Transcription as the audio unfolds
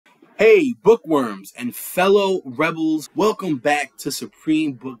Hey, bookworms and fellow rebels, welcome back to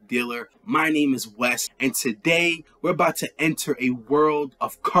Supreme Book Dealer. My name is Wes, and today we're about to enter a world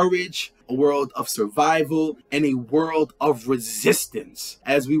of courage, a world of survival, and a world of resistance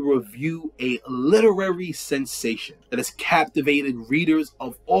as we review a literary sensation that has captivated readers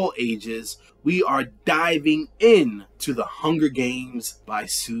of all ages. We are diving into The Hunger Games by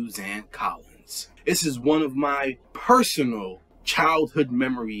Suzanne Collins. This is one of my personal childhood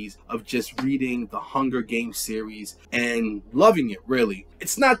memories of just reading the Hunger Games series and loving it, really.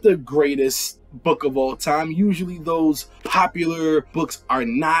 It's not the greatest book of all time. Usually those popular books are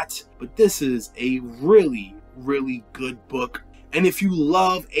not, but this is a really, really good book. And if you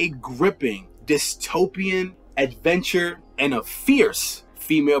love a gripping dystopian adventure and a fierce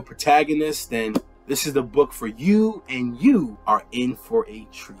female protagonist, then this is the book for you, and you are in for a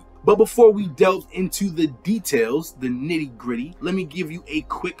treat. But before we delve into the details, the nitty-gritty, let me give you a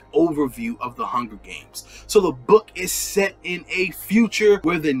quick overview of the Hunger Games. So the book is set in a future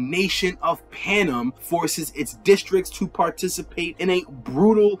where the nation of Panem forces its districts to participate in a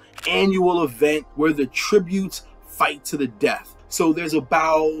brutal annual event where the tributes fight to the death. So there's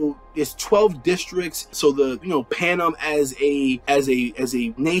 12 districts. So Panem as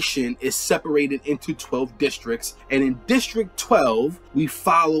a nation is separated into 12 districts. And in District 12, we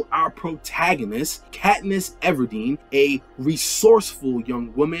follow our protagonist, Katniss Everdeen, a resourceful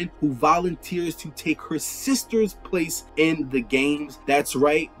young woman who volunteers to take her sister's place in the games. That's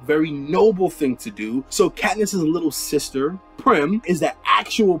right, very noble thing to do. So Katniss's little sister, Prim, is the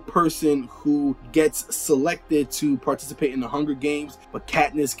actual person who gets selected to participate in the Hunger Games, but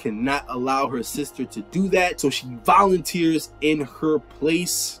Katniss cannot allow her sister to do that, so she volunteers in her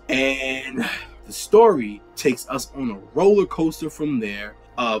place, and the story takes us on a roller coaster from there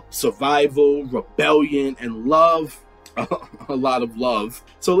of survival, rebellion, and love. A lot of love.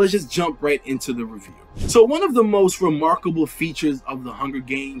 So let's just jump right into the review. So one of the most remarkable features of the Hunger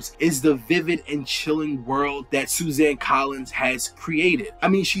Games is the vivid and chilling world that Suzanne Collins has created. I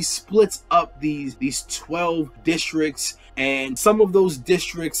mean, she splits up these 12 districts, and some of those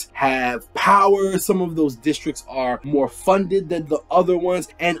districts have power, some of those districts are more funded than the other ones,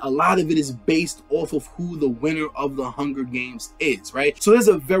 and a lot of it is based off of who the winner of the Hunger Games is, right? So there's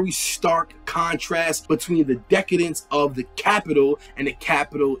a very stark contrast between the decadence of the capital, and the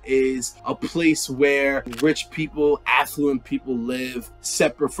capital is a place where rich people, affluent people live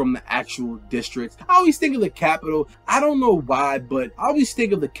separate from the actual districts. I always think of the capital, I don't know why, but I always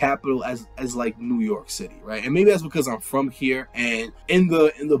think of the capital as like New York City, right? And maybe that's because I'm from here, and in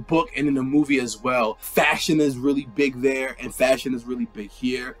the book and in the movie as well, fashion is really big there and fashion is really big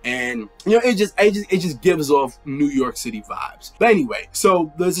here, and it just gives off New York City vibes. But anyway,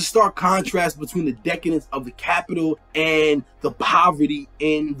 so there's a stark contrast between the decadence of the capital and the poverty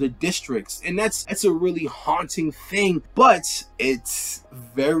in the districts, and that's a really haunting thing, but it's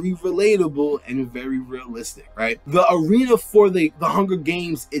very relatable and very realistic, right? The arena for the Hunger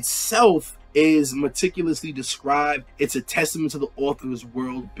Games itself is meticulously described. It's a testament to the author's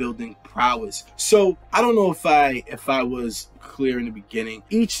world building prowess. So I don't know if I was clear in the beginning.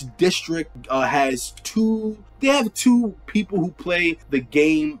 Each district has two people who play the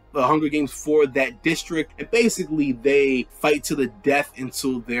game, the Hunger Games, for that district, and basically they fight to the death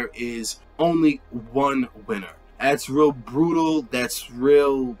until there is only one winner. That's real brutal, that's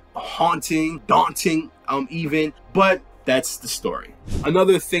real haunting, daunting even, but that's the story.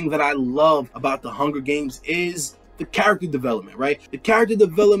 Another thing that I love about the Hunger Games is the character development, right? The character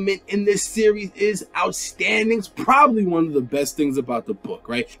development in this series is outstanding. It's probably one of the best things about the book,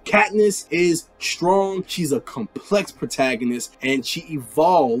 right? Katniss is strong. She's a complex protagonist, and she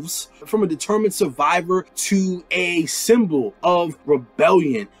evolves from a determined survivor to a symbol of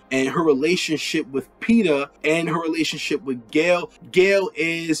rebellion. And her relationship with Peeta and her relationship with Gale. Gale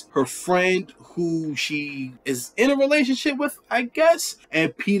is her friend who she is in a relationship with, I guess.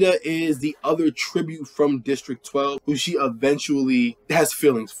 And Peeta is the other tribute from District 12 who she eventually has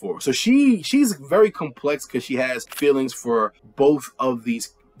feelings for. So she's very complex because she has feelings for both of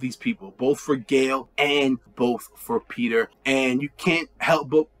these people, both for Gale and both for Peeta, and you can't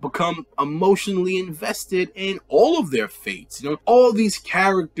help but become emotionally invested in all of their fates. All these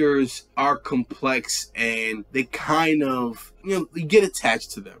characters are complex, and they kind of, you get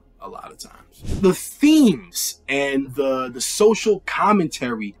attached to them. a lot of times. The themes and the social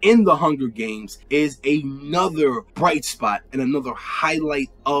commentary in The Hunger Games is another bright spot and another highlight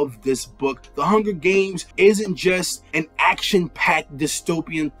of this book. The Hunger Games isn't just an action-packed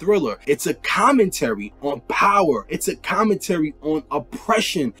dystopian thriller. It's a commentary on power. It's a commentary on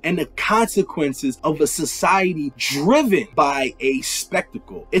oppression and the consequences of a society driven by a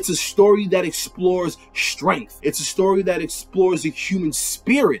spectacle. It's a story that explores strength. It's a story that explores the human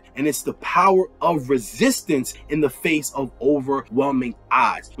spirit, and it's the power of resistance in the face of overwhelming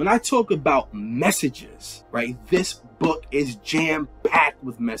odds. When I talk about messages, right, this book is jam-packed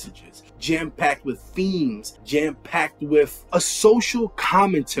with messages, jam-packed with themes, jam-packed with a social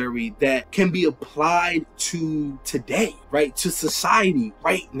commentary that can be applied to today, right, to society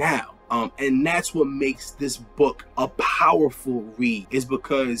right now. And that's what makes this book a powerful read, is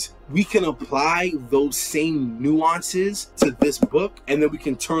because we can apply those same nuances to this book, and then we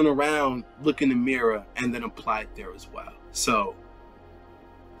can turn around, look in the mirror, and then apply it there as well. So,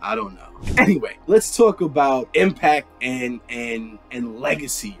 I don't know. Anyway, let's talk about impact and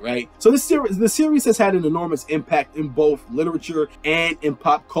legacy, right? So the series has had an enormous impact in both literature and in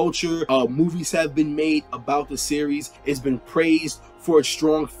pop culture. Movies have been made about the series. It's been praised for its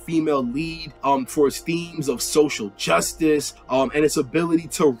strong female lead, for its themes of social justice, and its ability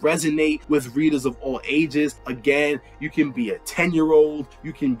to resonate with readers of all ages. Again, you can be a 10-year-old,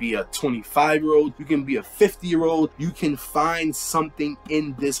 you can be a 25-year-old, you can be a 50-year-old. You can find something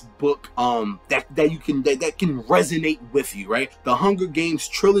in this book that can resonate with you, right? The Hunger Games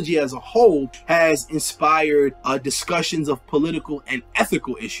trilogy as a whole has inspired discussions of political and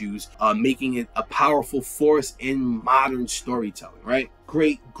ethical issues, making it a powerful force in modern storytelling, right?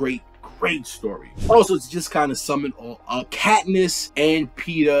 Great story. Also, to just kind of sum it all up, Katniss and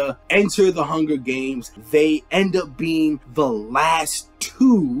Peeta enter the Hunger Games. They end up being the last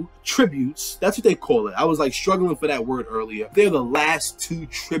two tributes. That's what they call it. I was like struggling for that word earlier. They're the last two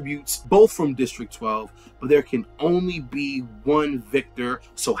tributes, both from District 12, but there can only be one victor.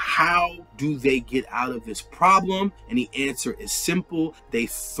 So how do they get out of this problem? And the answer is simple. They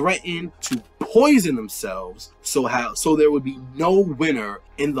threaten to poison themselves so there would be no winner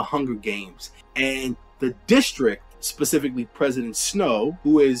in the Hunger Games. And the district, specifically President Snow,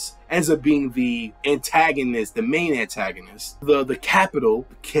 who ends up being the antagonist, the main antagonist, the capital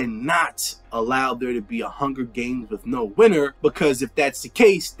cannot allow there to be a Hunger Games with no winner, because if that's the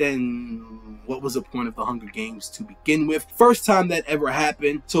case, then what was the point of the Hunger Games to begin with? First time that ever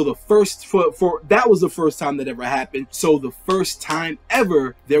happened. So the first that was the first time that ever happened. So the first time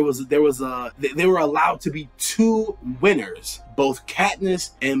ever they were allowed to be two winners, both Katniss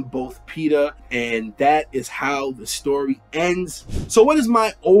and both Peeta, and that is how the story ends. So what is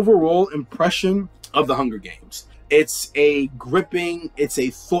my overall impression of the Hunger Games? It's a gripping, it's a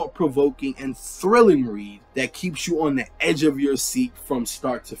thought-provoking and thrilling read that keeps you on the edge of your seat from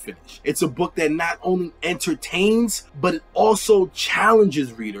start to finish. It's a book that not only entertains, but it also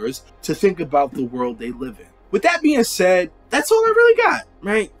challenges readers to think about the world they live in. With that being said, that's all I really got,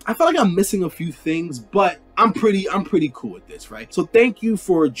 right? I feel like I'm missing a few things, but I'm pretty cool with this, right? So thank you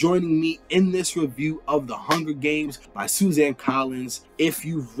for joining me in this review of The Hunger Games by Suzanne Collins. If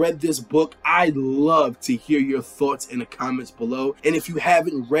you've read this book, I'd love to hear your thoughts in the comments below. And if you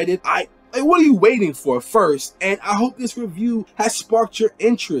haven't read it, what are you waiting for first? And I hope this review has sparked your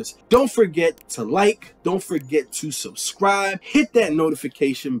interest. Don't forget to like, don't forget to subscribe, hit that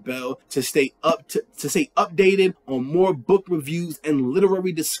notification bell to stay updated on more book reviews and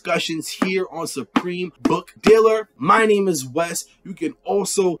literary discussions here on Supreme Book Dealer. My name is Wes. You can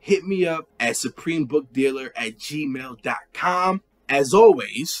also hit me up at supremebookdealer@gmail.com. As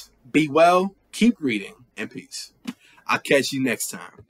always, be well, keep reading, and peace. I'll catch you next time.